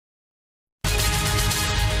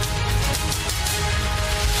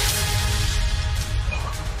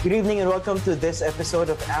Good evening and welcome to this episode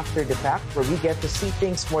of After the Fact, where we get to see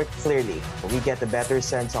things more clearly, where we get a better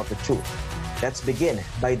sense of the truth. Let's begin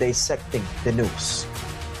by dissecting the news.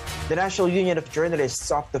 The National Union of Journalists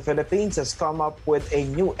of the Philippines has come up with a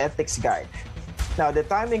new ethics guide. Now, the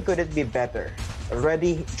timing couldn't be better.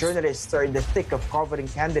 Already, journalists are in the thick of covering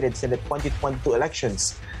candidates in the 2022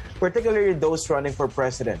 elections, particularly those running for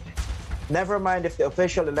president. Never mind if the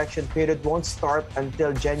official election period won't start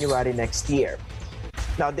until January next year.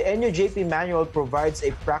 Now, the NUJP manual provides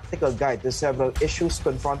a practical guide to several issues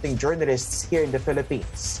confronting journalists here in the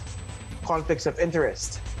Philippines. Conflicts of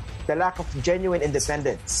interest, the lack of genuine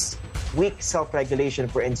independence, weak self-regulation,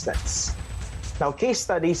 for instance. Now, case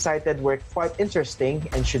studies cited were quite interesting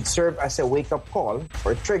and should serve as a wake-up call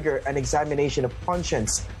or trigger an examination of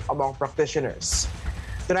conscience among practitioners.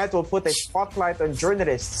 Tonight, we'll put a spotlight on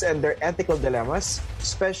journalists and their ethical dilemmas,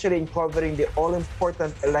 especially in covering the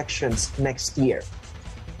all-important elections next year.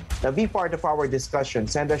 Now, be part of our discussion.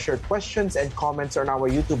 Send us your questions and comments on our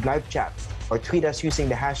YouTube live chat or tweet us using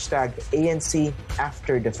the hashtag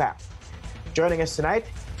 #ANCAfterTheFact. Joining us tonight,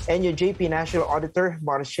 NUJP National Auditor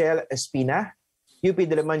Marciel Espina, UP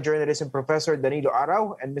Diliman journalism professor Danilo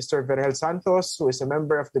Arao, and Mr. Vergel Santos, who is a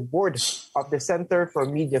member of the board of the Center for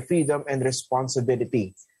Media Freedom and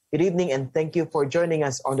Responsibility. Good evening and thank you for joining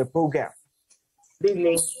us on the program. Good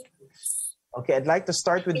evening. Okay, I'd like to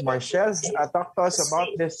start with Marciel. Talk to us about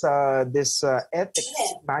this ethics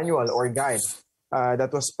manual or guide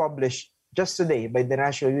that was published just today by the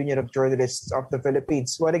National Union of Journalists of the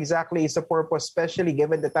Philippines. What exactly is the purpose, especially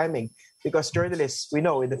given the timing? Because journalists, we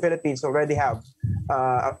know, in the Philippines already have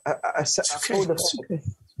a code of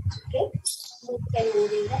ethics.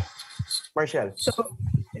 Marciel. So,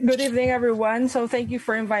 good evening, everyone. So, thank you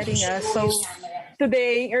for inviting us. So,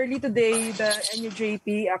 early today, the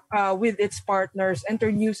NUJP, with its partners,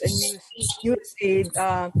 Internews and USAID,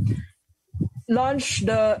 launched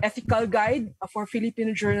the ethical guide for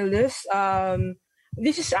Filipino journalists.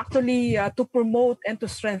 This is actually to promote and to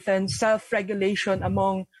strengthen self-regulation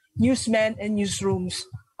among newsmen and newsrooms.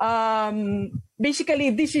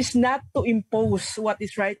 Basically, this is not to impose what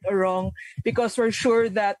is right or wrong, because we're sure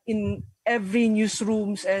that in every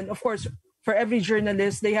newsrooms and, of course, for every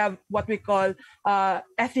journalist, they have what we call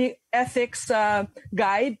ethics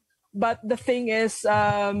guide. But the thing is,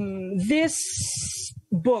 this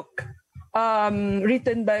book,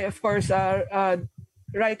 written by, of course,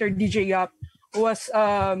 writer DJ Yap,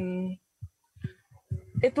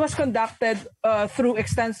 it was conducted through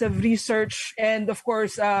extensive research and, of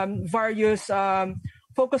course, various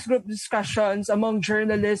focus group discussions among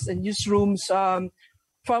journalists and newsrooms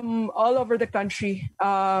from all over the country.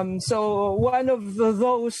 So one of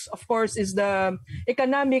those, of course, is the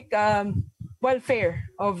economic welfare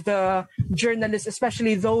of the journalists,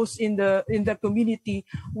 especially those in the community,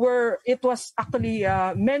 where it was actually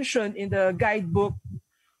mentioned in the guidebook.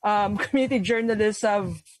 Community journalists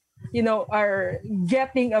are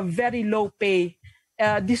getting a very low pay,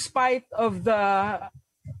 despite of the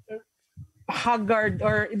haggard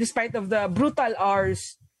or despite of the brutal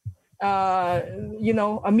hours.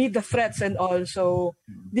 Amid the threats and all. So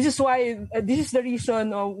this is the reason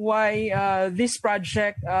why this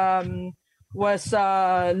project was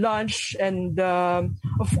launched. And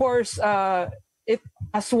of course, it,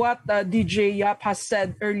 as what DJ Yap has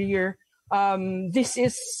said earlier, this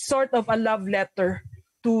is sort of a love letter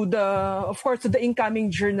to the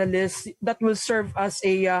incoming journalists that will serve as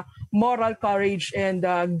a moral courage and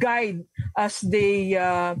guide as they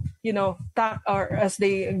as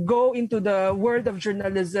they go into the world of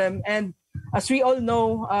journalism. And as we all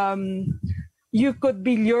know, you could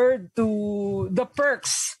be lured to the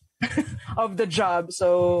perks of the job.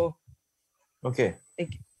 So okay,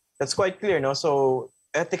 thank you. That's quite clear, no? So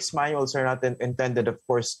ethics manuals are not intended, of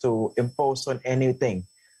course, to impose on anything.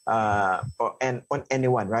 And on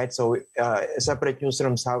anyone, right? So separate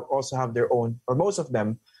newsrooms also have their own, or most of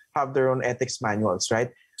them have their own ethics manuals,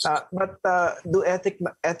 right? But do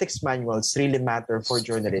ethics manuals really matter for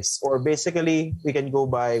journalists? Or basically, we can go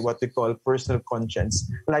by what we call personal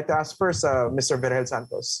conscience. I'd like to ask first, Mr. Vergel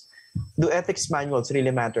Santos, do ethics manuals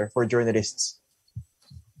really matter for journalists?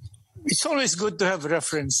 It's always good to have a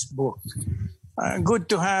reference book. Good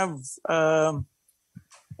to have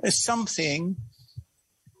something,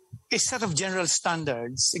 a set of general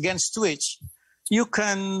standards against which you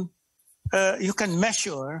can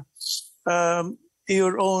measure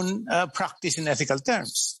your own practice in ethical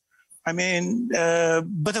terms. I mean,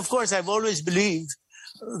 but of course, I've always believed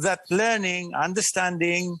that learning,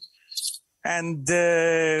 understanding, and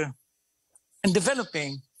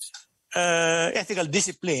developing ethical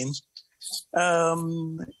discipline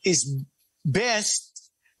is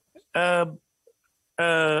best uh,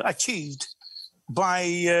 achieved by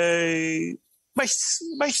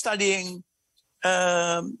studying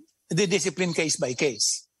the discipline case by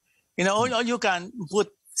case. All you can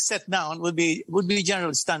set down would be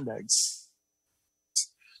general standards.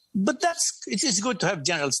 But it's good to have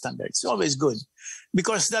general standards. It's always good,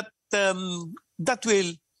 because that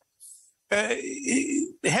will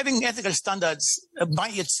having ethical standards by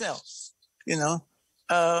itself,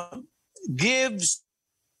 gives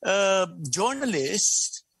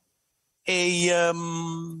journalists a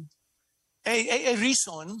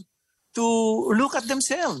reason to look at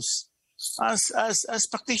themselves as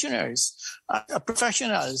practitioners,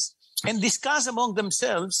 professionals, and discuss among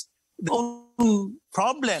themselves their own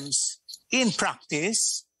problems in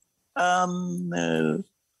practice,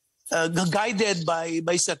 guided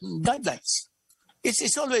by certain guidelines.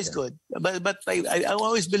 It's always good, but I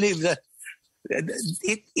always believe that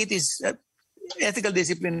it is ethical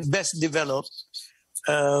discipline best developed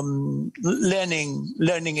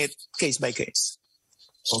learning it case by case.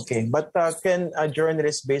 Okay, but can a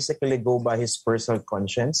journalist basically go by his personal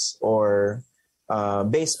conscience, or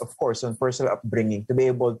based, of course, on personal upbringing to be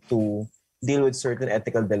able to deal with certain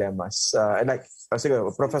ethical dilemmas?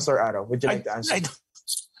 Professor Aro, would you like to answer?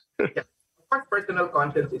 Yeah. Of course, personal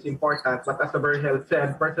conscience is important, but as Berhel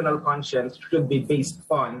said, personal conscience should be based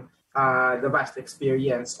on the vast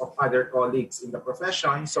experience of other colleagues in the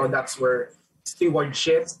profession. So that's where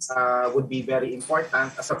stewardship would be very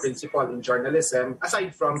important as a principle in journalism,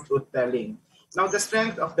 aside from truth-telling. Now, the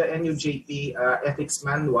strength of the NUJP ethics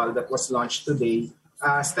manual that was launched today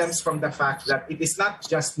stems from the fact that it is not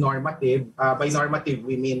just normative. By normative,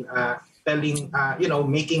 we mean telling,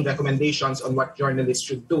 making recommendations on what journalists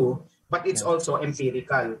should do, but it's also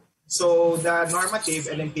empirical. So the normative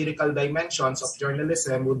and empirical dimensions of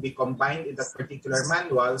journalism would be combined in that particular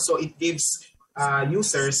manual. So it gives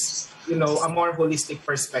users, a more holistic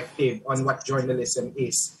perspective on what journalism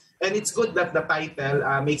is. And it's good that the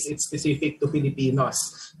title makes it specific to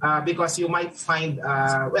Filipinos, because you might find,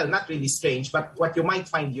 not really strange, but what you might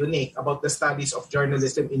find unique about the studies of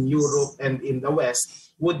journalism in Europe and in the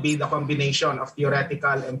West would be the combination of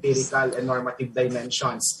theoretical, empirical, and normative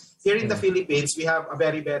dimensions. Here in the Philippines, we have a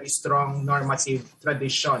very, very strong normative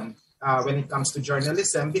tradition when it comes to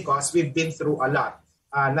journalism, because we've been through a lot,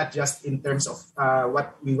 not just in terms of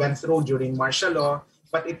what we went through during martial law,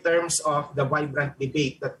 but in terms of the vibrant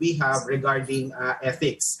debate that we have regarding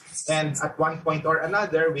ethics. And at one point or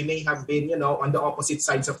another, we may have been, on the opposite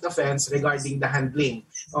sides of the fence regarding the handling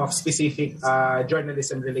of specific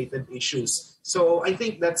journalism-related issues. So I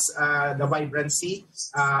think that's the vibrancy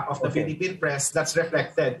of the Philippine press that's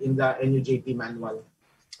reflected in the NUJP manual.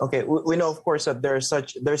 Okay, we know, of course, that there's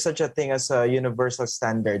such a thing as universal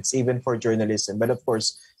standards, even for journalism. But of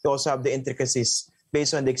course, you also have the intricacies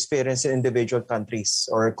based on the experience in individual countries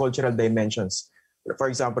or cultural dimensions. For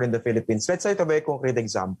example, in the Philippines, let's cite a very concrete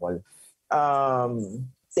example.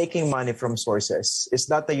 Taking money from sources. Is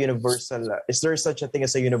that a universal? Is there such a thing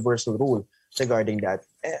as a universal rule regarding that?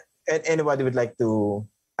 And anybody would like to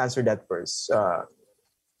answer that first?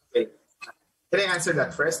 Okay. Can I answer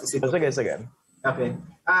that first? Is it okay? Again. Okay.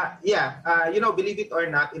 Believe it or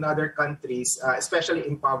not, in other countries, especially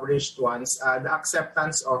impoverished ones, the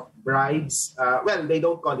acceptance of bribes, they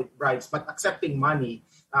don't call it bribes, but accepting money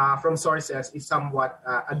from sources is somewhat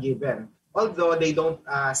a given. Although they don't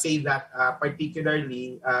say that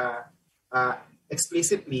particularly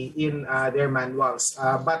explicitly in their manuals,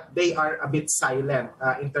 but they are a bit silent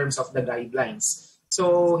in terms of the guidelines.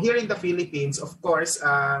 So here in the Philippines, of course,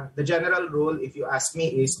 the general rule, if you ask me,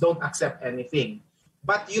 is don't accept anything.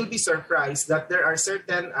 But you'll be surprised that there are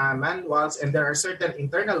certain manuals and there are certain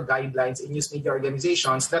internal guidelines in news media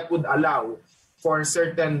organizations that would allow for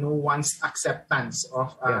certain nuanced acceptance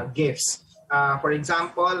of gifts. For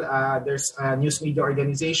example, there's a news media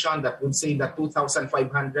organization that would say that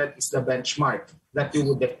 2,500 is the benchmark that you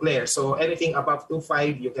would declare. So anything above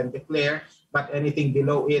 2,500 you can declare, but anything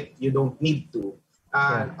below it, you don't need to.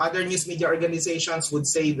 Other news media organizations would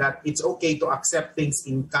say that it's okay to accept things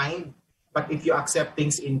in kind, but if you accept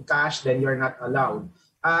things in cash, then you're not allowed.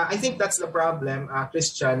 I think that's the problem,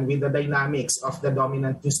 Christian, with the dynamics of the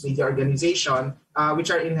dominant news media organization,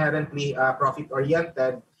 which are inherently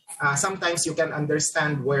profit-oriented. Sometimes you can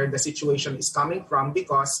understand where the situation is coming from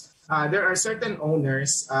because there are certain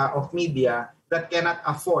owners of media that cannot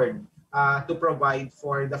afford to provide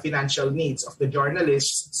for the financial needs of the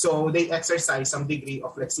journalists. So they exercise some degree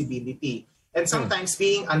of flexibility. And sometimes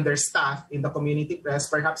being understaffed in the community press,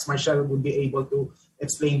 perhaps Marshall would be able to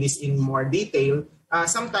explain this in more detail.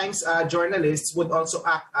 Sometimes journalists would also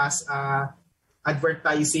act as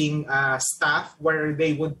advertising staff where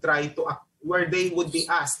they would where they would be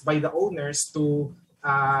asked by the owners to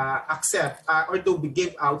accept or to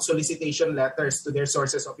give out solicitation letters to their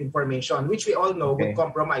sources of information, which we all know would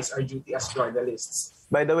compromise our duty as journalists.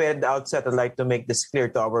 By the way, at the outset, I'd like to make this clear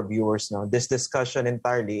to our viewers now. This discussion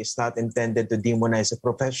entirely is not intended to demonize a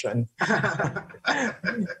profession.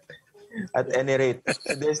 At any rate,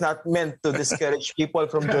 it is not meant to discourage people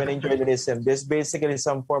from joining journalism. This is basically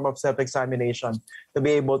some form of self-examination to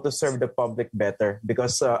be able to serve the public better,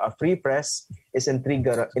 because a free press is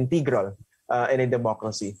integral in a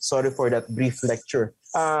democracy. Sorry for that brief lecture.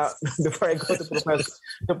 Before I go to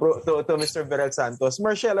Mr. Viral Santos,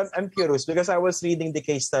 Marshall, I'm curious because I was reading the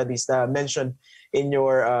case studies that mentioned in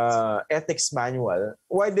your ethics manual.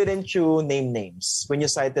 Why didn't you name names when you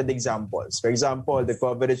cited examples? For example, the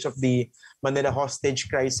coverage of the Manila hostage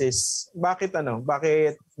crisis. Bakit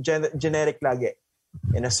generic lagi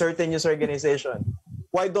in a certain news organization?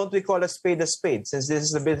 Why don't we call a spade since this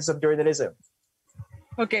is the business of journalism?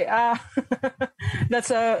 Okay,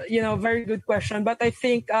 that's a very good question. But I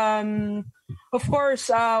think, of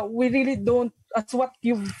course, we really don't. That's what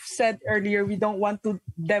you've said earlier. We don't want to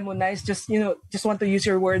demonize. Just want to use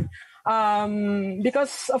your word,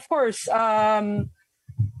 because of course,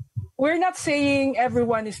 we're not saying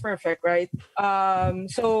everyone is perfect, right?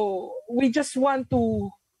 So we just want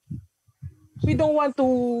to. We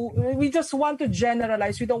just want to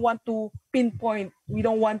generalize. We don't want to pinpoint. We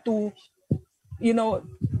don't want to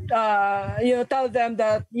tell them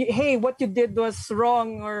that, hey, what you did was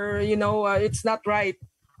wrong, or it's not right.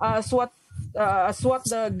 As what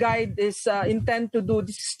the guide is intend to do.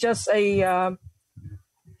 This is just this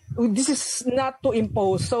is not to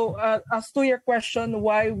impose. So as to your question,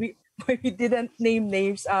 why we didn't name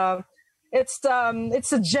names, it's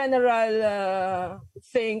a general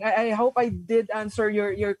thing. I hope I did answer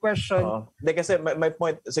your question. Kasi my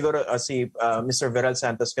point, siguro Mr. Viral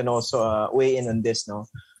Santos can also weigh in on this, no?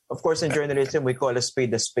 Of course, in journalism, we call a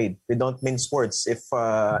spade a spade. We don't mince words if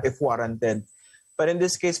warranted. But in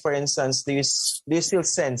this case, for instance, do you still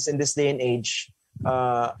sense in this day and age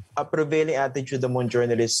a prevailing attitude among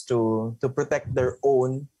journalists to protect their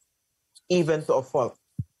own, even to a fault?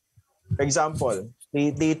 For example,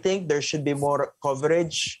 do you think there should be more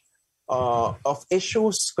coverage of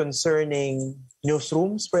issues concerning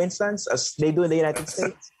newsrooms, for instance, as they do in the United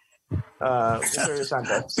States? Mr.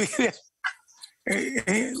 Santos.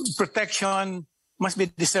 Protection must be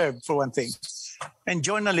deserved, for one thing. And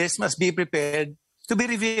journalists must be prepared to be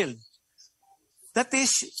revealed. That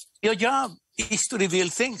is, your job is to reveal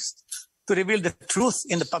things, to reveal the truth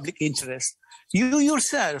in the public interest. You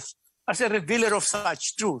yourself, as a revealer of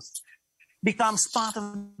such truth, becomes part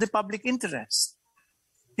of the public interest.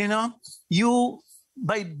 You,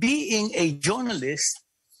 by being a journalist,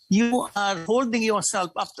 you are holding yourself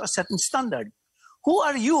up to a certain standard. Who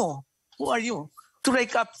are you to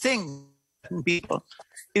rake up things in people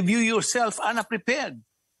if you yourself are not prepared,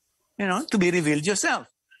 to be revealed yourself?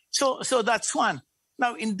 So that's one.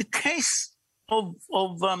 Now, in the case of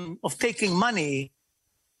taking money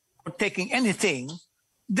or taking anything,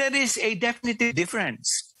 there is a definitive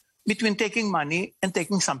difference between taking money and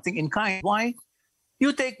taking something in kind. Why?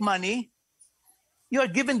 You take money, you are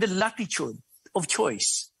given the latitude of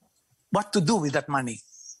choice what to do with that money.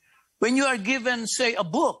 When you are given, say, a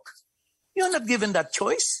book, you're not given that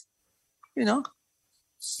choice. You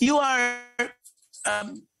are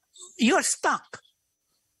stuck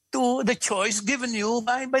to the choice given you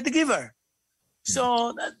by the giver.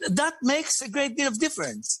 So that makes a great deal of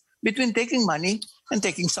difference between taking money and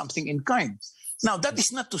taking something in kind. Now, that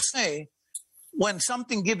is not to say when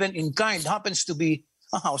something given in kind happens to be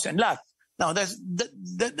a house and lot. Now,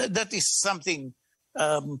 that is something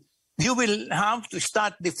you will have to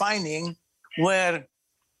start defining where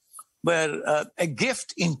a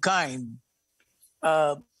gift in kind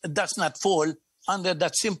does not fall under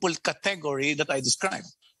that simple category that I described.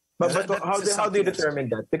 But how do you determine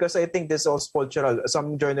that? Because I think this is also cultural.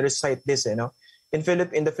 Some journalists cite this, In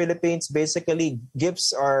the Philippines, basically,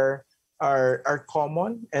 gifts are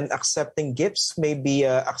common, and accepting gifts may be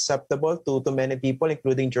acceptable to many people,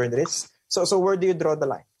 including journalists. So where do you draw the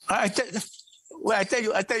line? I tell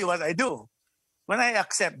you what I do. When I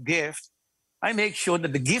accept gift, I make sure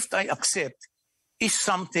that the gift I accept is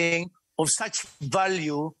something of such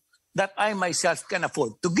value that I myself can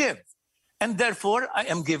afford to give. And therefore, I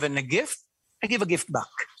am given a gift, I give a gift back.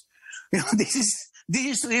 This is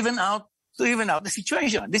to even out the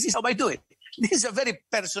situation. This is how I do it. This is a very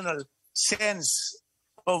personal sense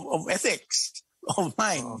of ethics of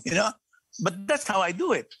mine, But that's how I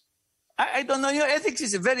do it. I don't know. Ethics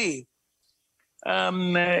is a very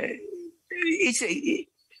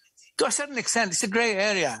to a certain extent, it's a gray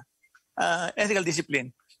area, ethical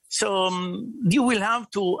discipline. So you will have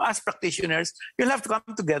to, as practitioners, you'll have to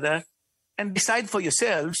come together and decide for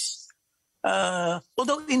yourselves.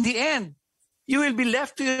 Although in the end, you will be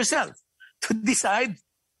left to yourself to decide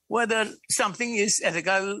whether something is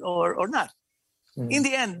ethical or not. In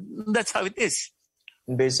the end, that's how it is.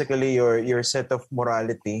 Basically, your set of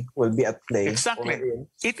morality will be at play. Exactly.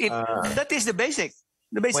 That is the basic.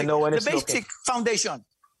 The basic, no one the is basic looking. Foundation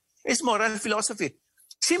is moral philosophy.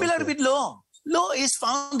 Similar with law. Law is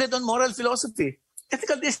founded on moral philosophy.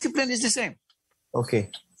 Ethical discipline is the same.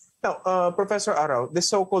 Okay. Now, Professor Arao, this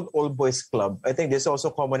so-called Old Boys Club, I think this is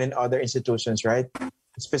also common in other institutions, right?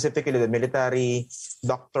 Specifically the military,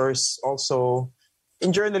 doctors also.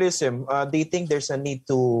 In journalism, do you think there's a need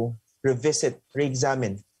to revisit,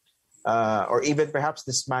 re-examine, or even perhaps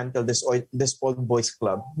dismantle this Old Boys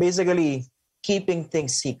Club? Basically, keeping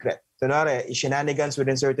things secret. Kunwari, shenanigans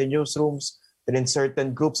within certain newsrooms, within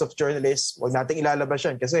certain groups of journalists, huwag nating ilalabas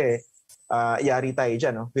yan kasi yari tayo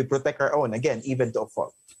dyan. No? We protect our own, again, even to a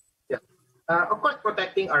fault. Of course,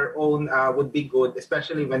 protecting our own would be good,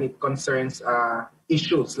 especially when it concerns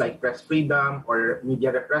issues like press freedom or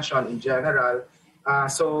media repression in general.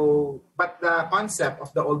 But the concept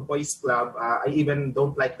of the Old Boys Club, I even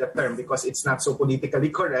don't like the term because it's not so politically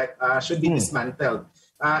correct, should be dismantled.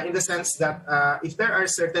 In the sense that if there are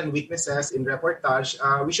certain weaknesses in reportage,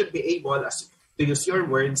 we should be able, to use your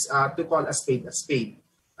words, to call a spade a spade.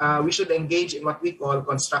 We should engage in what we call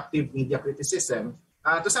constructive media criticism.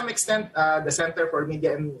 To some extent, the Center for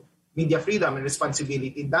Media Freedom and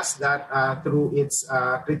Responsibility does that through its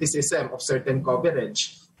criticism of certain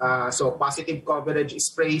coverage. So positive coverage is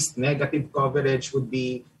praised, negative coverage would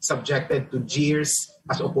be subjected to jeers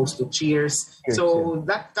as opposed to cheers. So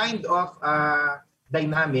that kind of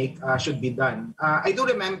dynamic should be done. I do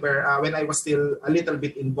remember when I was still a little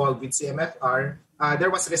bit involved with CMFR, there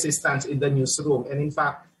was resistance in the newsroom. And in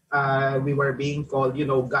fact, we were being called,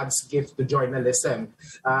 God's gift to journalism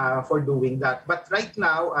for doing that. But right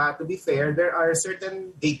now, to be fair, there are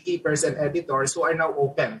certain gatekeepers and editors who are now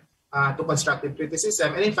open to constructive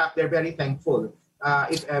criticism. And in fact, they're very thankful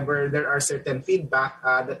if ever there are certain feedback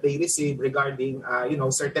that they receive regarding,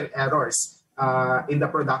 certain errors in the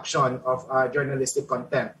production of journalistic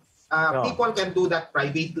content. People can do that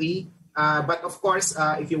privately. But of course,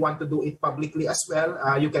 if you want to do it publicly as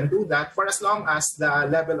well, you can do that for as long as the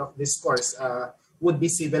level of discourse would be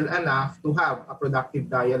civil enough to have a productive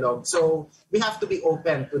dialogue. So we have to be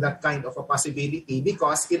open to that kind of a possibility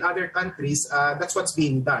because in other countries, that's what's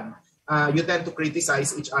being done. You tend to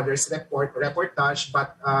criticize each other's reportage,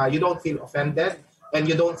 but you don't feel offended and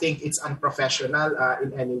you don't think it's unprofessional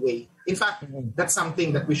in any way. In fact, that's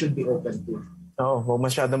something that we should be open to. Oh, huwag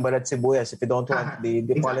masyadong balat sibuyas. If you don't want the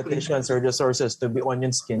Exactly. politicians or the sources to be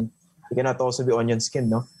onion skin, you cannot also be onion skin,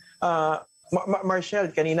 no? Marshall,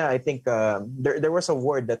 kanina, I think there was a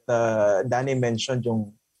word that Danny mentioned.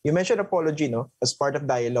 You mentioned apology, no? As part of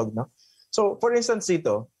dialogue, no? So, for instance,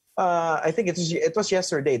 dito, I think it was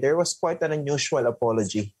yesterday, there was quite an unusual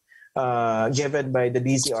apology given by the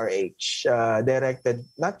DZRH, directed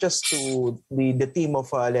not just to the team of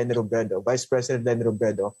Leni Robredo, Vice President Leni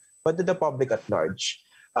Robredo, but to the public at large.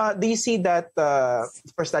 Do you see that,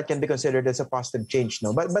 first, that can be considered as a positive change,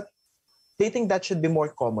 no? But do you think that should be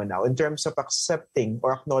more common now in terms of accepting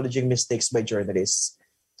or acknowledging mistakes by journalists?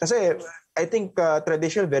 Kasi I think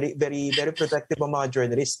traditional, very, very, very protective of mga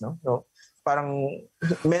journalists, no? Parang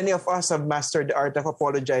many of us have mastered the art of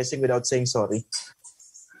apologizing without saying sorry.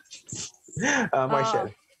 Marshall.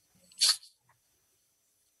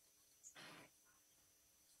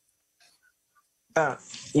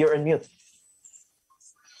 You're on mute.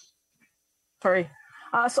 Sorry.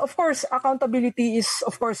 So of course, accountability is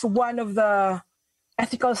of course one of the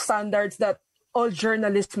ethical standards that all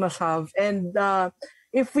journalists must have. And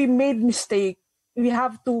if we made mistake, we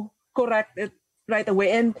have to correct it right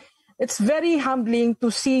away. And it's very humbling to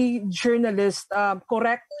see journalists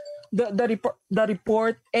correct the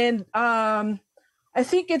report. And I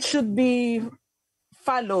think it should be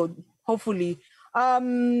followed, hopefully.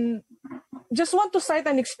 Just want to cite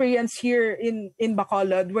an experience here in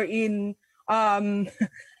Bacolod wherein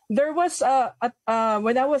there was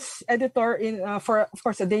when I was editor for of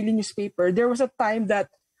course a daily newspaper, there was a time that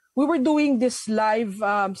we were doing this live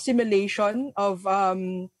simulation of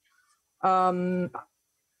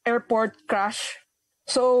airport crash.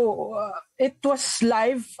 So it was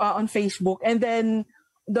live on Facebook, and then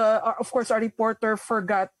of course our reporter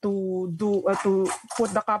forgot to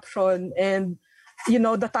put the caption, and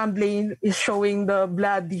the thumbnail is showing the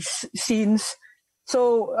bloody scenes.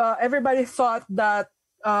 So everybody thought that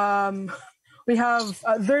we have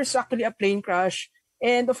there's actually a plane crash,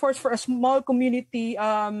 and of course for a small community,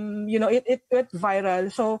 it went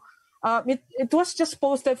viral. So it was just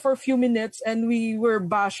posted for a few minutes, and we were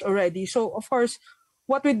bashed already. So of course,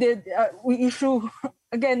 what we did, we issue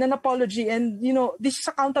again an apology, and this is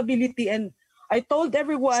accountability. And I told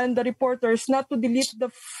everyone, the reporters, not to delete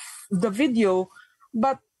the video,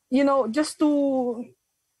 but just to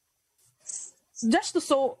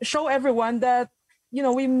show everyone that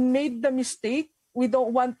we made the mistake. We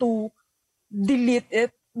don't want to delete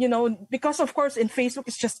it, because of course in Facebook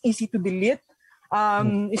it's just easy to delete.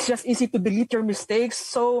 It's just easy to delete your mistakes.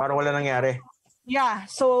 So Parang wala nangyari. yeah,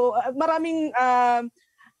 so maraming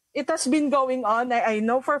it has been going on. I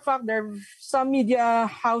know for a fact there some media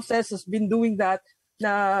houses has been doing that.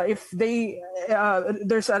 If they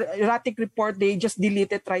there's an erratic report, they just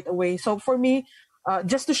delete it right away. So for me,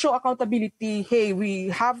 just to show accountability, hey, we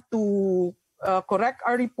have to correct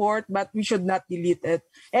our report, but we should not delete it.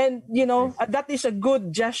 And that is a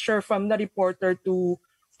good gesture from the reporter to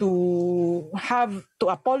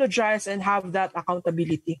apologize and have that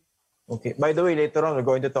accountability. Okay. By the way, later on, we're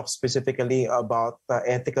going to talk specifically about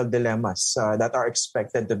ethical dilemmas that are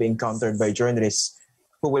expected to be encountered by journalists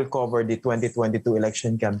who will cover the 2022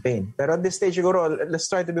 election campaign. But at this stage, siguro, let's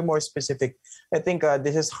try to be more specific. I think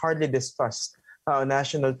this is hardly discussed on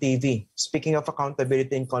national TV. Speaking of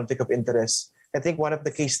accountability and conflict of interest, I think one of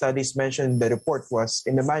the case studies mentioned in the report was,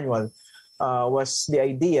 in the manual, was the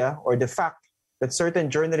idea or the fact that certain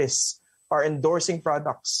journalists are endorsing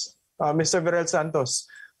products. Mr. Viral Santos,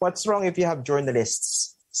 what's wrong if you have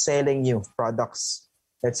journalists selling you products,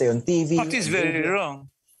 let's say on TV? What is very wrong?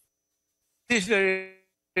 It is very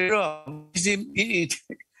wrong. It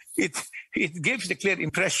gives the clear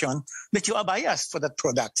impression that you are biased for that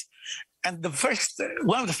product. And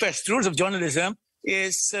one of the first rules of journalism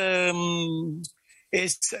is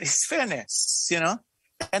fairness,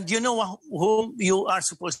 And whom you are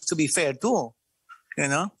supposed to be fair to,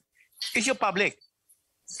 It's your public.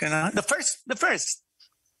 The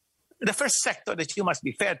first sector that you must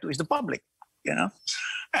be fair to is the public,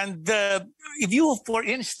 And if you, for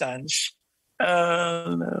instance,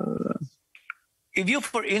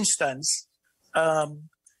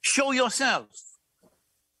 show yourself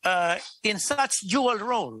in such dual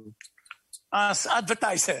role as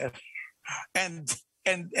advertiser and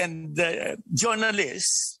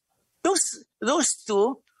journalist, those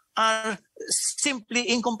two are simply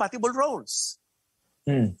incompatible roles.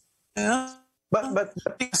 But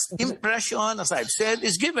this impression, as I've said,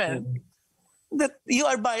 is given that you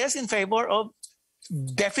are biased in favor of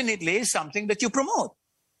definitely something that you promote.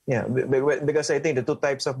 Yeah, because I think the two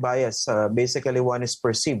types of bias, basically one is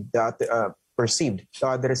perceived, the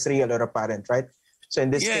other is real or apparent, right? So in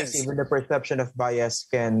this case, even the perception of bias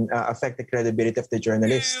can affect the credibility of the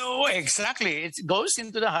journalist. Exactly. It goes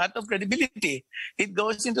into the heart of credibility. It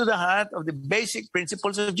goes into the heart of the basic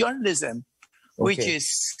principles of journalism, Okay.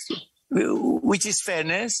 which is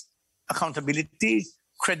fairness, accountability,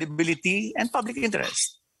 credibility, and public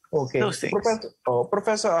interest. Okay. Those things.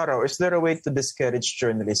 Professor Arao, is there a way to discourage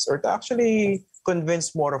journalists or to actually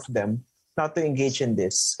convince more of them not to engage in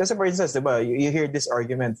this? Kasi for instance, diba, you hear this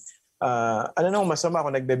argument, masama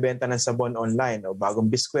kung nagbebenta ng sabon online o bagong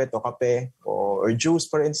biskwit o kape or juice,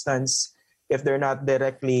 for instance, if they're not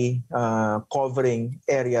directly covering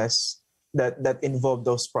areas that involve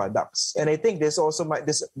those products. And I think this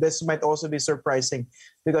might also be surprising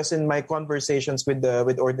because in my conversations with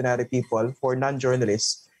ordinary people or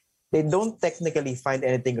non-journalists, they don't technically find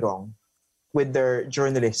anything wrong with their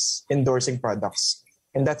journalists endorsing products.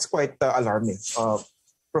 And that's quite alarming.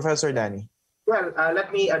 Professor Danny. Well,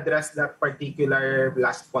 let me address that particular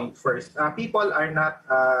last point first. People are not,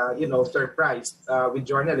 surprised with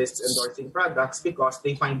journalists endorsing products because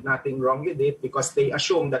they find nothing wrong with it, because they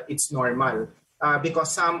assume that it's normal.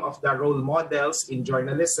 Because some of the role models in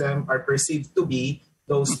journalism are perceived to be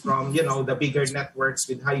those from, the bigger networks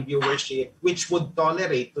with high viewership, which would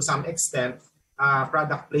tolerate to some extent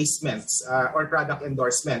product placements or product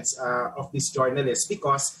endorsements of these journalists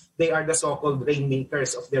because they are the so-called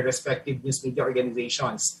rainmakers of their respective news media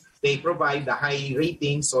organizations. They provide the high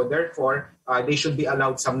rating, so therefore they should be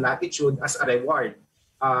allowed some latitude as a reward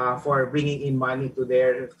for bringing in money to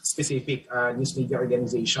their specific news media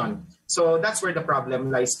organization. So that's where the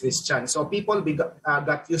problem lies, Christian. So people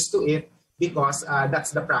got used to it because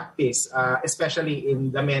that's the practice, especially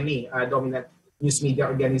in the many dominant news media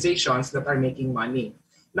organizations that are making money.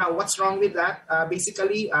 Now, what's wrong with that?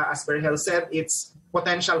 Basically, as Berhel said, it's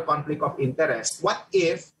potential conflict of interest. What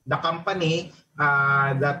if the company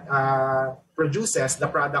that produces the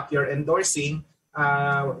product you're endorsing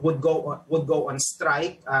would go on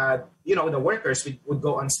strike. The workers would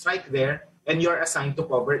go on strike there, and you're assigned to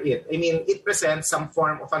cover it. I mean, it presents some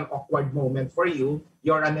form of an awkward moment for you.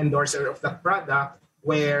 You're an endorser of that product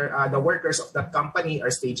where the workers of that company are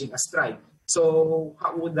staging a strike. So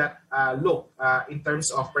how would that look in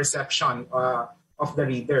terms of perception of the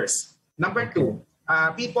readers? Number two,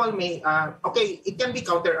 people may, it can be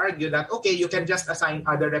counter-argued that, you can just assign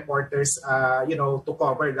other reporters, to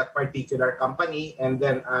cover that particular company and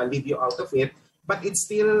then leave you out of it. But it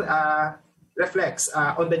still reflects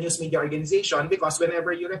on the news media organization, because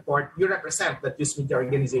whenever you report, you represent that news media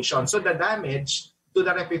organization. So the damage to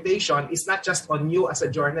the reputation is not just on you as a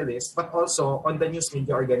journalist, but also on the news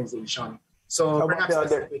media organization. So perhaps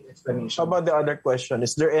that's a quick explanation. How about the other question?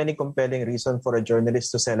 Is there any compelling reason for a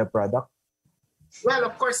journalist to sell a product? Well,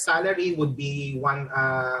 of course, salary would be one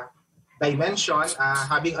dimension.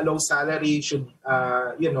 Having a low salary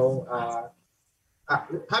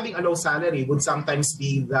having a low salary would sometimes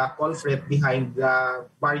be the culprit behind the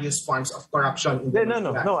various forms of corruption.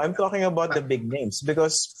 No. I'm talking about the big names,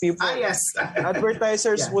 because people,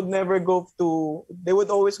 advertisers would never they would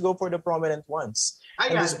always go for the prominent ones.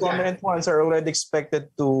 These prominent ones are already expected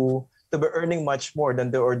to be earning much more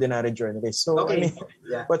than the ordinary journalist. So,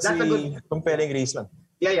 what's the compelling reason?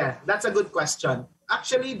 Yeah, that's a good question.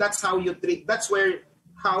 Actually, that's how you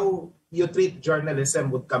treat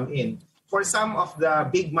journalism would come in. For some of the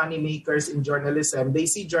big money makers in journalism, they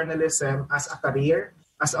see journalism as a career,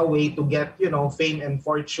 as a way to get, fame and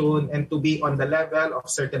fortune and to be on the level of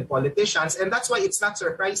certain politicians. And that's why it's not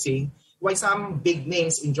surprising why some big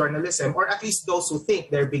names in journalism, or at least those who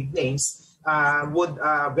think they're big names, would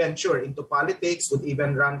venture into politics, would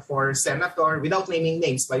even run for senator, without naming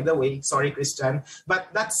names, by the way. Sorry, Christian. But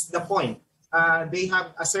that's the point. They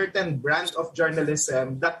have a certain brand of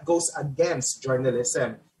journalism that goes against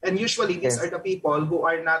journalism. And usually these are the people who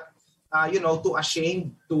are not, too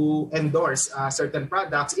ashamed to endorse certain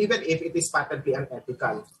products, even if it is patently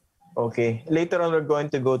unethical. Okay. Later on, we're going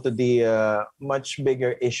to go to the much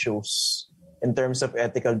bigger issues in terms of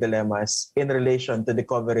ethical dilemmas in relation to the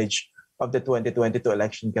coverage of the 2022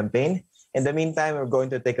 election campaign. In the meantime, we're going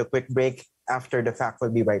to take a quick break. After the fact, we'll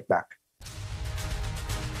be right back.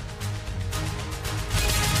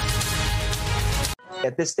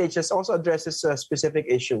 At this stage, this also addresses a specific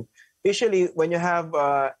issue. Usually, when you have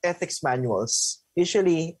ethics manuals,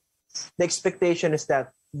 usually the expectation is that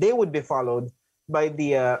they would be followed by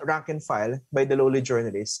the rank and file, by the lowly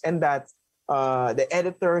journalists, and that the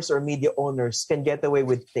editors or media owners can get away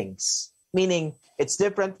with things. Meaning, it's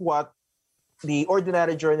different what the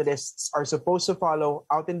ordinary journalists are supposed to follow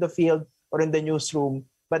out in the field or in the newsroom,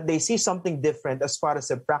 but they see something different as far as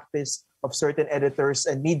the practice of certain editors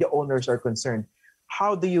and media owners are concerned.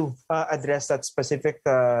 How do you address that specific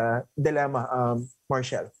dilemma,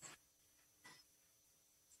 Marshall?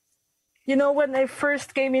 When I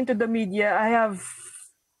first came into the media, I have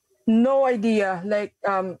no idea.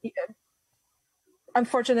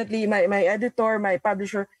 Unfortunately, my editor, my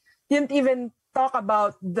publisher, didn't even talk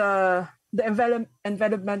about the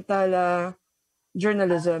environmental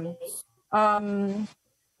journalism.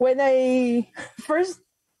 When I first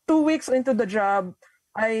 2 weeks into the job,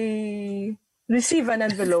 I received an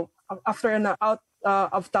envelope after an out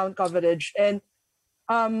of town coverage, and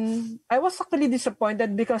I was actually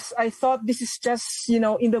disappointed because I thought this is just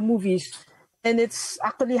in the movies, and it's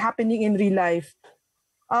actually happening in real life.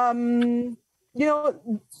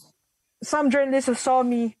 Some journalists who saw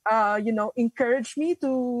me, encouraged me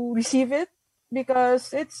to receive it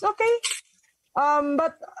because it's okay.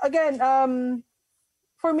 But again,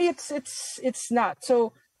 for me, it's not.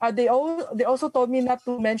 So they also told me not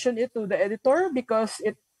to mention it to the editor because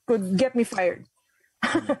it could get me fired.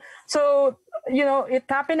 So it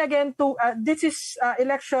happened again to this is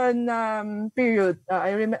election period.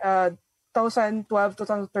 I remember 2012,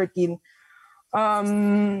 2013.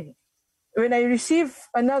 When I received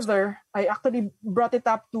another, I actually brought it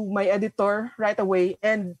up to my editor right away,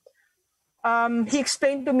 and he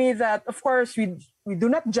explained to me that, of course, we do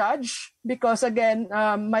not judge because, again,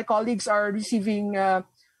 my colleagues are receiving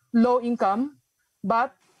low income,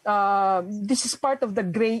 but this is part of the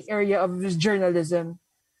gray area of this journalism.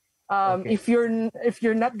 Okay. If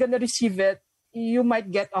you're not gonna receive it, you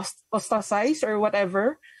might get ostracized or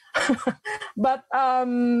whatever. But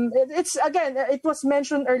it's again, it was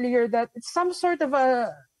mentioned earlier that it's some sort of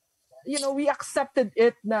a, we accepted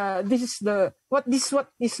it. This is what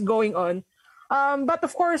is going on. But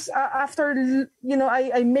of course, after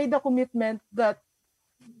I made the commitment that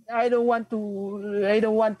I don't want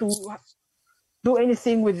to do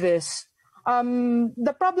anything with this.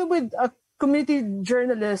 The problem with community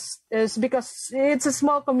journalists is because it's a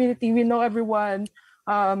small community. We know everyone.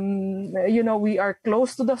 We are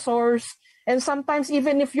close to the source. And sometimes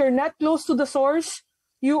even if you're not close to the source,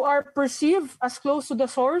 you are perceived as close to the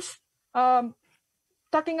source.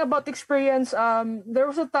 Talking about experience, there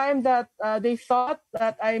was a time that they thought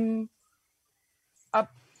that I'm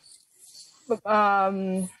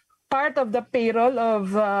part of the payroll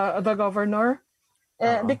of the governor.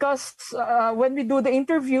 Because when we do the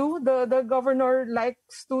interview, the governor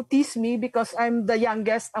likes to tease me because I'm the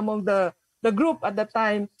youngest among the group at the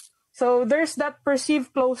time. So there's that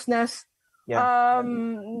perceived closeness. Yeah.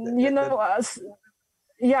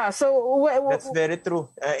 So That's very true.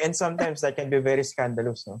 And sometimes that can be very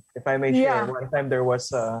scandalous. No? If I may share, one time there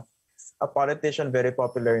was a politician very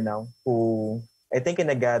popular now who, I think in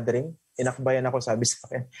a gathering, inakbayan ako, sabi sa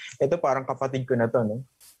akin, ito parang kapatid ko na to. No?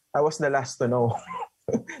 I was the last to know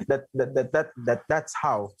that's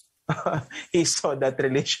how he saw that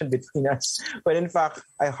relation between us. But in fact,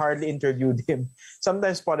 I hardly interviewed him.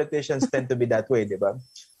 Sometimes politicians tend to be that way, di ba?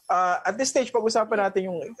 At this stage, pag-usapan natin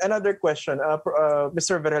yung another question,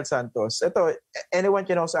 Mr. Vergel Santos. Ito, anyone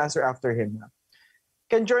can also answer after him.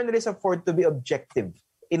 Can journalists afford to be objective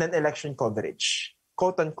in an election coverage?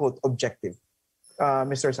 Quote-unquote objective.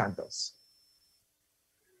 Mr. Santos.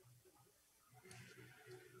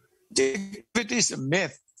 Objectivity is a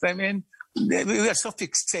myth. I mean, we are so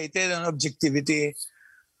fixated on objectivity.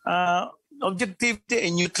 Objectivity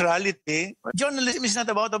and neutrality. Journalism is not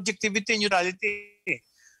about objectivity and neutrality.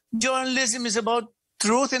 Journalism is about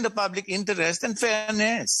truth in the public interest and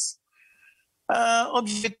fairness.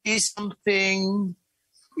 Objectivity is something,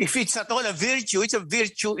 if it's at all a virtue, it's a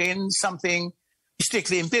virtue in something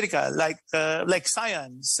strictly empirical, like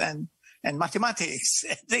science and mathematics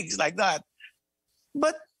and things like that.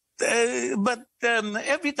 But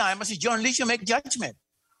every time as a journalist, you make judgment.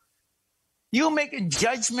 You make a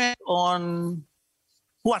judgment on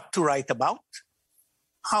what to write about,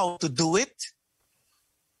 how to do it,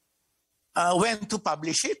 when to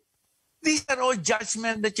publish it. These are all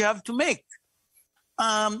judgments that you have to make.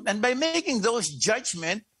 And by making those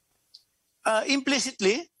judgments,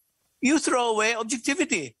 implicitly, you throw away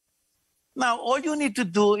objectivity. Now, all you need to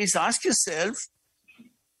do is ask yourself,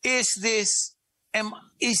 am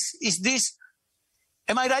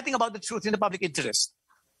I writing about the truth in the public interest?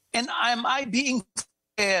 And am I being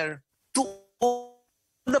fair to all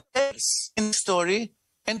the players in the story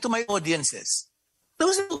and to my audiences?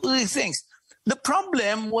 Those are the things. The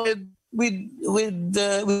problem with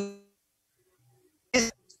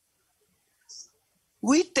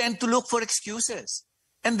we tend to look for excuses.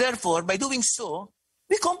 And therefore, by doing so,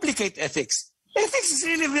 we complicate ethics. Ethics is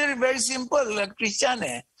really very, very simple, Christian.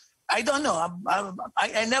 I don't know.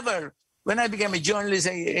 I never, when I became a journalist,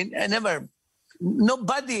 I never,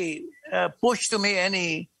 nobody pushed to me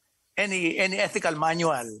any ethical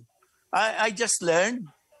manual. I just learned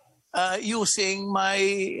using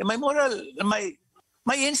my moral, my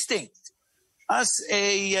instinct as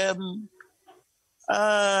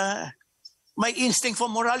my instinct for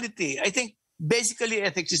morality. I think basically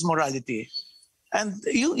ethics is morality. And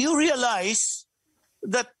you realize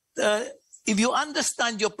that if you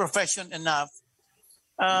understand your profession enough,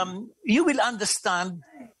 you will understand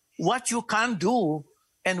what you can do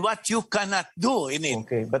and what you cannot do in it.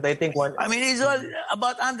 Okay, but I think it's all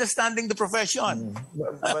about understanding the profession.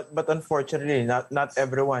 But unfortunately, not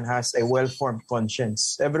everyone has a well-formed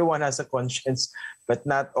conscience. Everyone has a conscience, but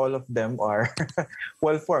not all of them are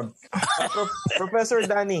well-formed. Professor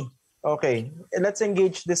Danny, okay, let's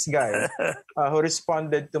engage this guy who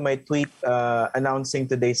responded to my tweet announcing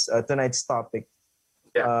tonight's topic.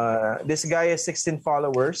 This guy has 16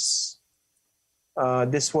 followers.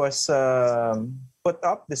 This was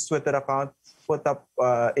this Twitter account put up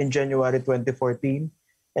in January 2014.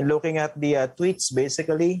 And looking at the tweets,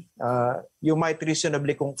 basically, you might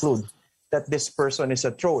reasonably conclude that this person is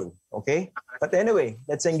a troll. Okay? But anyway,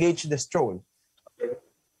 let's engage this troll.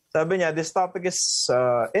 Sabi niya, this topic is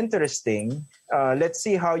interesting. Let's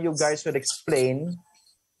see how you guys would explain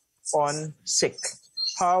on SIC,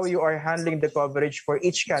 how you are handling the coverage for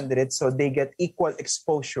each candidate so they get equal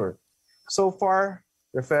exposure. So far,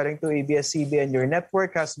 referring to ABS-CBN, your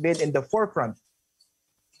network has been in the forefront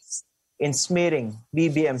in smearing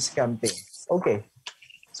BBM's campaign. Okay.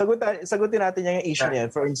 Sagutin natin yung issue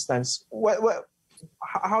niyan. For instance,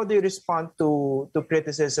 how do you respond to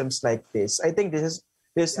criticisms like this? I think this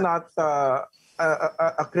is not a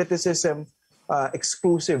criticism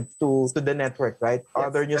exclusive to the network, right? Yes.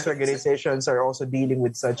 Other news organizations are also dealing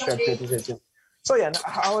with such criticism. So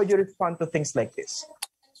how would you respond to things like this?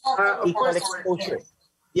 Equal exposure.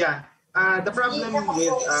 Yeah. The problem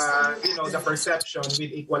with the perception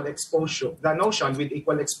with equal exposure, the notion with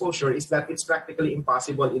equal exposure is that it's practically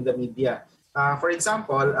impossible in the media. For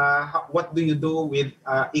example, what do you do with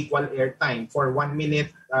equal airtime? For 1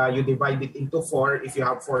 minute, you divide it into 4 if you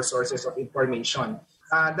have 4 sources of information.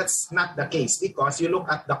 That's not the case because you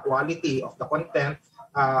look at the quality of the content,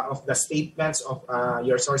 of the statements of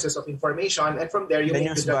your sources of information, and from there you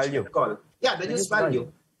make the judgment call. Yeah, the news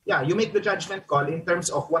value. Yeah, you make the judgment call in terms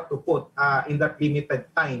of what to put in that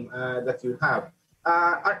limited time that you have.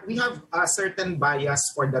 We have a certain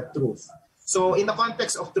bias for the truth. So in the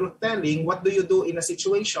context of truth-telling, what do you do in a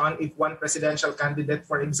situation if one presidential candidate,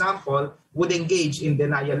 for example, would engage in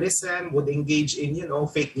denialism, would engage in,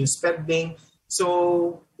 fake news peddling?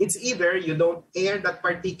 So it's either you don't air that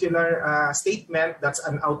particular statement that's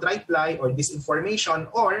an outright lie or disinformation,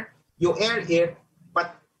 or you air it,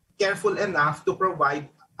 but careful enough to provide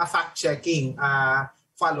a fact-checking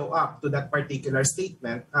follow-up to that particular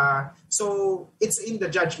statement. So it's in the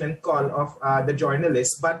judgment call of the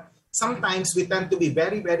journalist, but sometimes we tend to be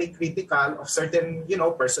very, very critical of certain,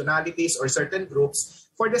 personalities or certain groups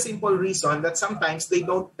for the simple reason that sometimes they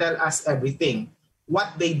don't tell us everything.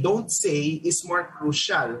 What they don't say is more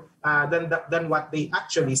crucial than what they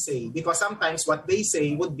actually say, because sometimes what they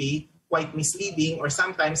say would be quite misleading, or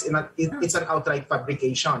sometimes it's an outright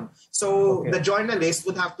fabrication. So the journalist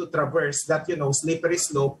would have to traverse that, slippery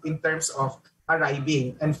slope in terms of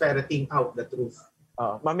arriving and ferreting out the truth.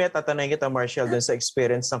 Mamaya tatanungin kita, Marshall, dun sa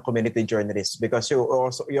experience ng community journalists, because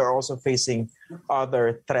you're also facing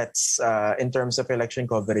other threats in terms of election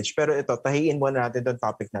coverage. Pero ito, tahiin muna natin yung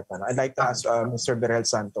topic na ito. I'd like to ask Mr. Berhel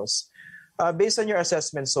Santos, based on your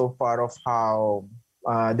assessment so far of how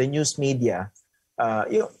the news media,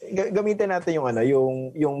 gamitin natin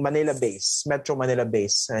yung Manila base, Metro Manila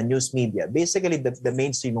base news media, basically the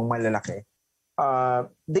mainstream ng malalaki.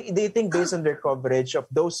 Do you think, based on their coverage of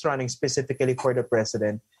those running specifically for the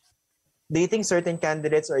president, do you think certain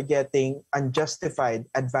candidates are getting unjustified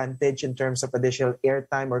advantage in terms of additional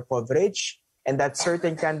airtime or coverage, and that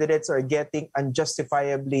certain candidates are getting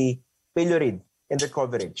unjustifiably pilloried in their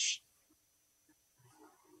coverage?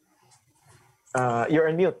 You're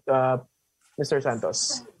on mute, Mr.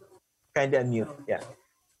 Santos. Kindly unmute. Yeah.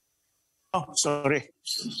 Oh, sorry.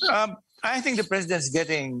 I think the president's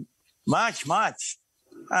getting much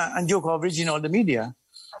undue coverage in all the media.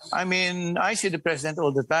 I mean, I see the president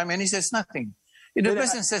all the time and he says nothing. If the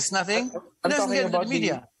president says nothing, he doesn't get into the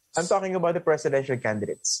media. I'm talking about the presidential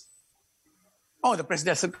candidates. Oh, the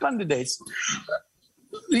presidential candidates.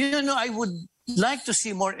 I would like to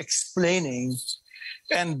see more explaining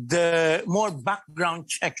and more background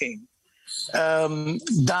checking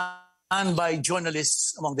done by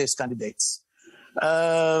journalists among these candidates.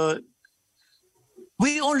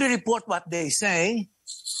 We only report what they say,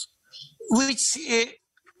 which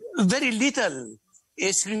very little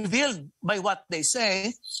is revealed by what they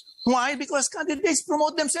say. Why? Because candidates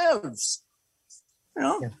promote themselves.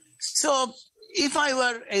 Yeah. So if I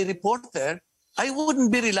were a reporter, I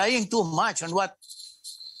wouldn't be relying too much on what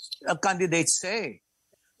candidates say,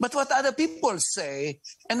 but what other people say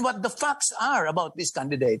and what the facts are about this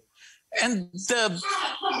candidate. And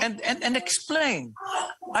explain.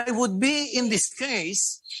 I would be, in this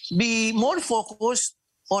case, be more focused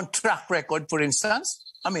on track record, for instance.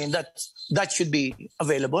 I mean, that should be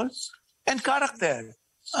available, and character.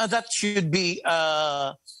 That should be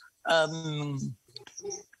that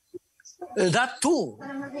too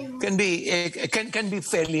can be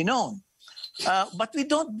fairly known. But we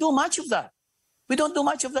don't do much of that. We don't do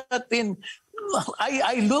much of that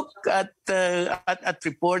I look at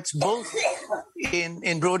reports both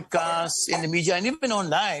in broadcasts, in the media, and even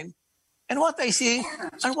online, and what I see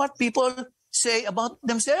and what people say about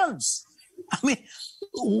themselves. I mean,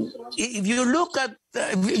 if you look at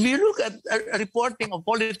reporting of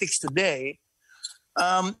politics today,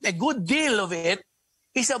 a good deal of it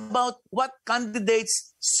is about what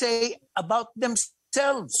candidates say about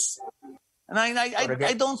themselves, and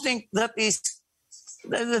I don't think that is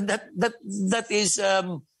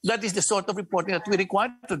the sort of reporting that we require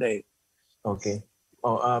today. Okay.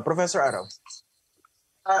 Professor Araw.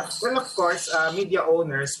 Well, of course, media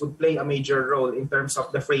owners would play a major role in terms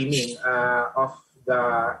of the framing of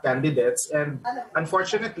the candidates. And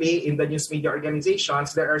unfortunately, in the news media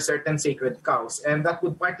organizations, there are certain sacred cows. And that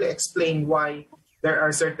would partly explain why there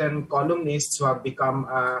are certain columnists who have become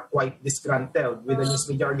quite disgruntled with the news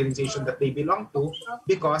media organization that they belong to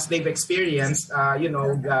because they've experienced,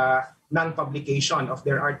 the non-publication of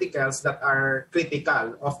their articles that are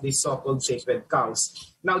critical of these so-called sacred cows.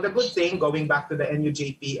 Now, the good thing, going back to the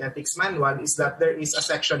NUJP Ethics Manual, is that there is a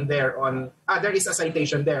section there there is a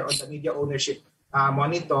citation there on the media ownership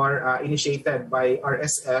monitor initiated by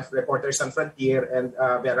RSF, Reporters Sans Frontier, and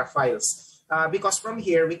Vera Files. Because from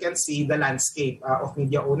here, we can see the landscape of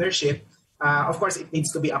media ownership. Of course, it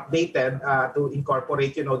needs to be updated to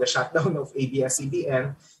incorporate, the shutdown of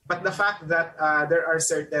ABS-CBN. But the fact that there are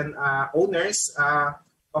certain owners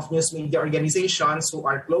of news media organizations who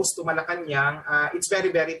are close to Malacanang, it's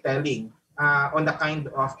very, very telling on the kind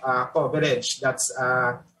of coverage that's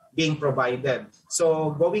being provided.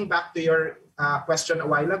 So going back to your question a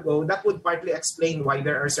while ago, that would partly explain why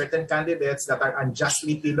there are certain candidates that are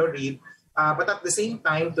unjustly pilloried. But at the same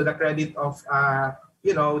time, to the credit of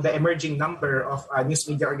the emerging number of news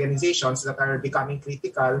media organizations that are becoming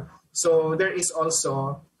critical, so there is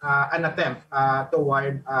also an attempt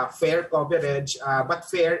toward fair coverage, but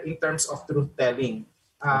fair in terms of truth-telling,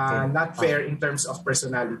 not fair in terms of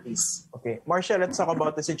personalities. Okay. Marcia, let's talk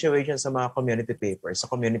about the situation sa mga community papers, sa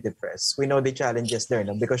community press. We know the challenges there,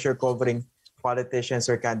 no? Because you're covering politicians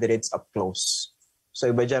or candidates up close. So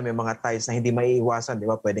iba dyan, may mga ties na hindi maiiwasan, di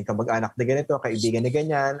ba? Pwedeng ka mag-anak na ganito, kaibigan na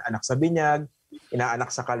ganyan, anak sa binyag,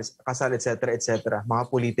 inaanak sa kasal, etc., etc. Mga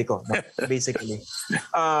politiko, basically.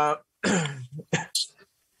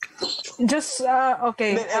 Just,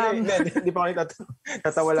 okay. Hindi pa ako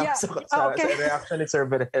tatawa lang sa reaction ni Sir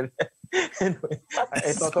Berhel. Anyway,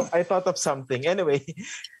 I thought of something. Anyway,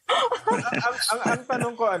 ang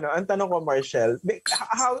tanong ko, Marshall,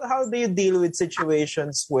 how do you deal with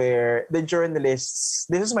situations where the journalists,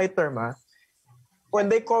 this is my term,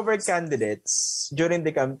 when they cover candidates during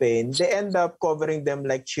the campaign, they end up covering them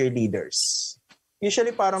like cheerleaders.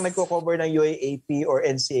 Usually parang nagko-cover ng UAAP or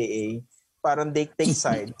NCAA, parang they take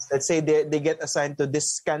sides. Let's say they get assigned to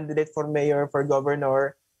this candidate for mayor, for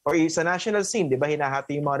governor, or sa national scene, di ba,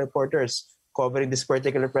 hinahati yung mga reporters covering this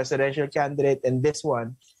particular presidential candidate and this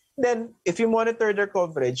one. Then, if you monitor their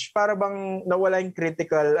coverage, para bang nawala yung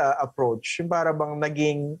critical approach, para bang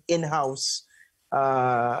naging in-house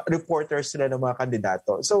reporters sila ng mga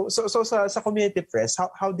kandidato. So sa community press,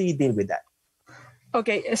 how do you deal with that?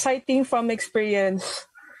 Okay, citing from experience,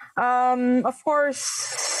 of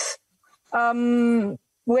course, when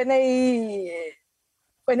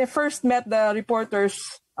I first met the reporters,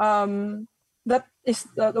 that is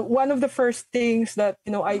one of the first things that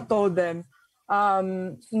I told them,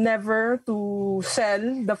 never to sell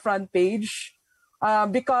the front page,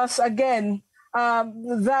 because again,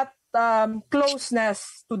 that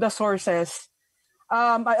closeness to the sources.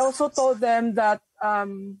 I also told them that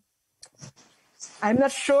I'm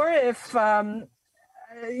not sure if Sir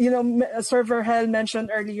Verhel mentioned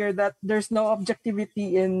earlier that there's no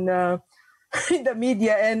objectivity in the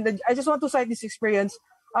media, and I just want to cite this experience.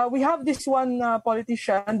 We have this one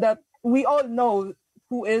politician that we all know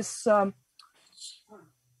who is,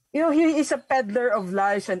 he is a peddler of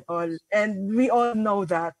lies and all, and we all know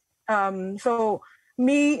that. So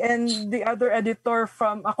me and the other editor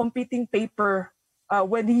from a competing paper,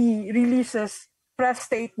 when he releases press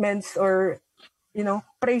statements or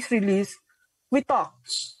press release, we talk.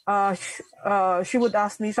 She would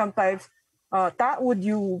ask me sometimes, would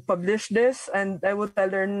you publish this? And I would tell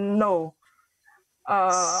her, no,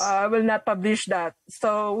 I will not publish that.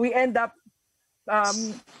 So we end up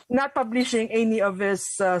not publishing any of his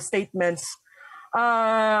statements.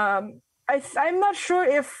 I'm not sure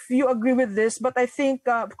if you agree with this, but I think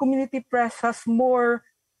community press has more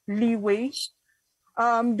leeway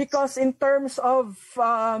because in terms of,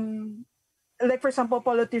 like for example,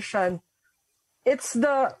 politician, it's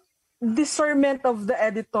the discernment of the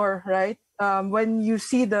editor, right? When you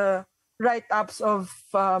see the write-ups of,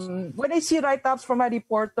 when I see write-ups from my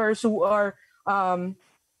reporters who are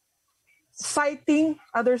citing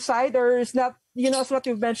other side, or is not, as what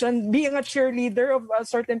you've mentioned, being a cheerleader of a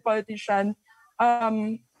certain politician,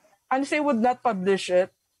 and they would not publish it.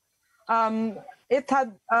 It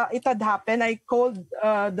had happened. I called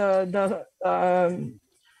the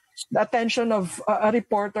attention of a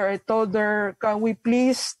reporter. I told her, can we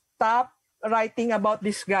please stop writing about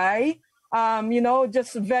this guy?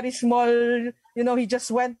 Just very small, he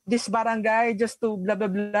just went this barangay just to blah, blah,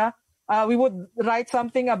 blah. We would write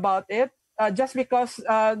something about it just because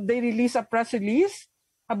they release a press release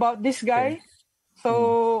about this guy. Okay.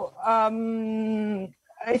 So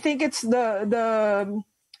I think it's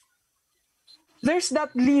there's that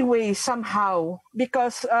leeway somehow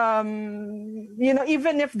because,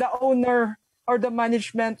 even if the owner or the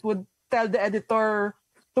management would tell the editor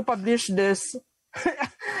to publish this,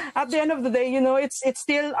 at the end of the day, it's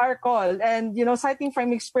still our call. And, citing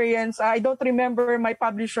from experience, I don't remember my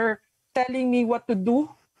publisher telling me what to do.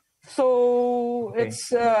 So it's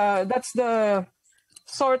that's the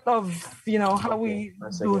sort of, how we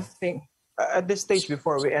do things. At this stage,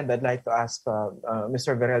 before we end, I'd like to ask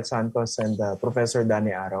Mr. Verel Santos and Professor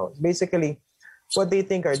Danny Arao. Basically, what do you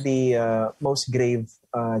think are the most grave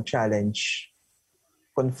challenge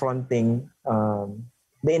confronting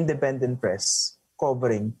the independent press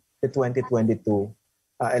covering the 2022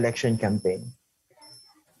 election campaign?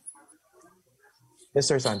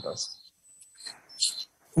 Mr. Santos.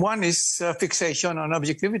 One is fixation on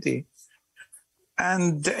objectivity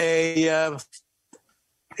and a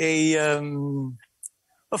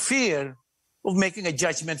fear of making a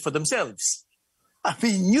judgment for themselves. I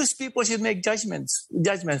mean, news people should make judgments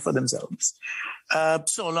for themselves,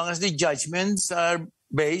 so long as the judgments are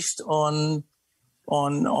based on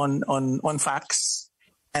facts,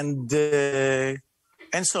 and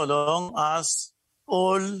so long as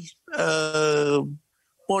all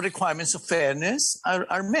requirements of fairness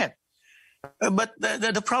are met. But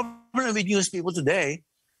the problem with news people today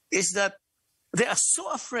is that they are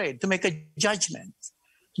so afraid to make a judgment.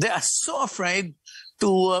 They are so afraid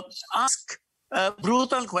to ask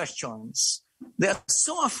brutal questions. They are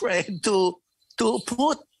so afraid to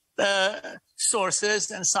put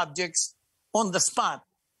sources and subjects on the spot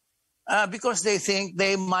because they think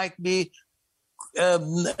they might be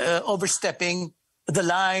overstepping the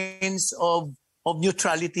lines of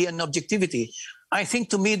neutrality and objectivity. I think,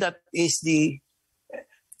 to me, that is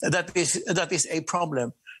a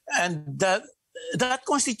problem, and that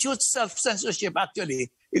constitutes self-censorship,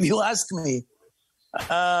 actually, if you ask me.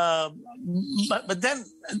 But then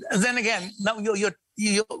again, now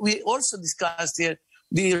we also discussed here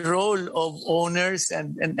the role of owners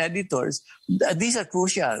and editors. These are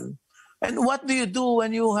crucial. And what do you do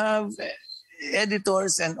when you have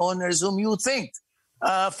editors and owners whom you think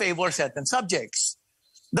favor certain subjects?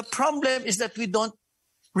 The problem is that we don't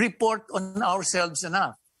report on ourselves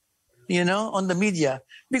enough, on the media.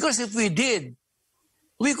 Because if we did,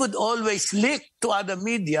 we could always leak to other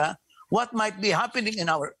media what might be happening in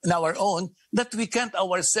our own that we can't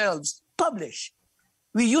ourselves publish.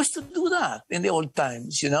 We used to do that in the old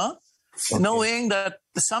times, knowing that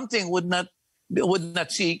something could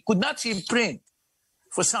not see print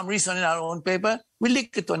for some reason in our own paper, we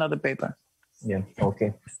leak it to another paper. Yeah.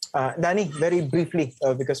 Okay. Danny, very briefly,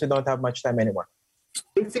 because we don't have much time anymore.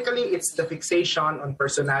 Basically, it's the fixation on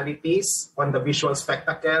personalities, on the visual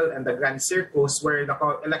spectacle and the grand circus, where the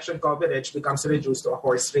election coverage becomes reduced to a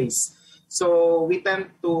horse race. So we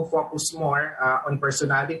tend to focus more on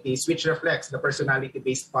personalities, which reflects the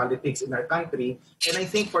personality-based politics in our country. And I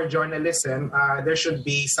think for journalism, there should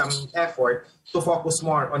be some effort to focus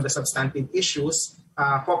more on the substantive issues,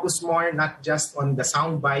 focus more not just on the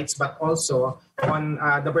sound bites, but also on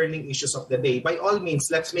the burning issues of the day. By all means,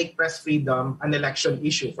 let's make press freedom an election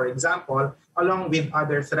issue, for example, along with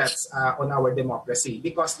other threats on our democracy.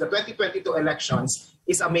 Because the 2022 elections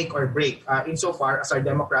is a make or break insofar as our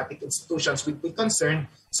democratic institutions would be concerned.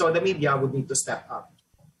 So the media would need to step up.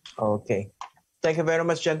 Okay. Thank you very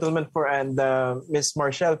much, gentlemen, and Ms.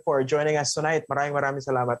 Marshall for joining us tonight. Maraming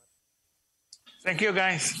salamat. Thank you,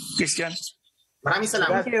 guys. Christian. Maraming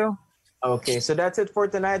salamat. Thank you. Okay, so that's it for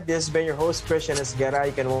tonight. This has been your host, Christian Esguerra.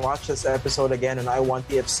 You can watch this episode again on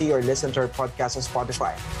I1TFC or listen to our podcast on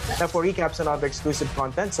Spotify. Now, for recaps and other exclusive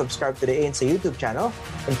content, subscribe to the ANC YouTube channel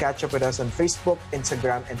and catch up with us on Facebook,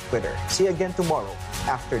 Instagram, and Twitter. See you again tomorrow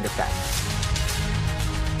after the fact.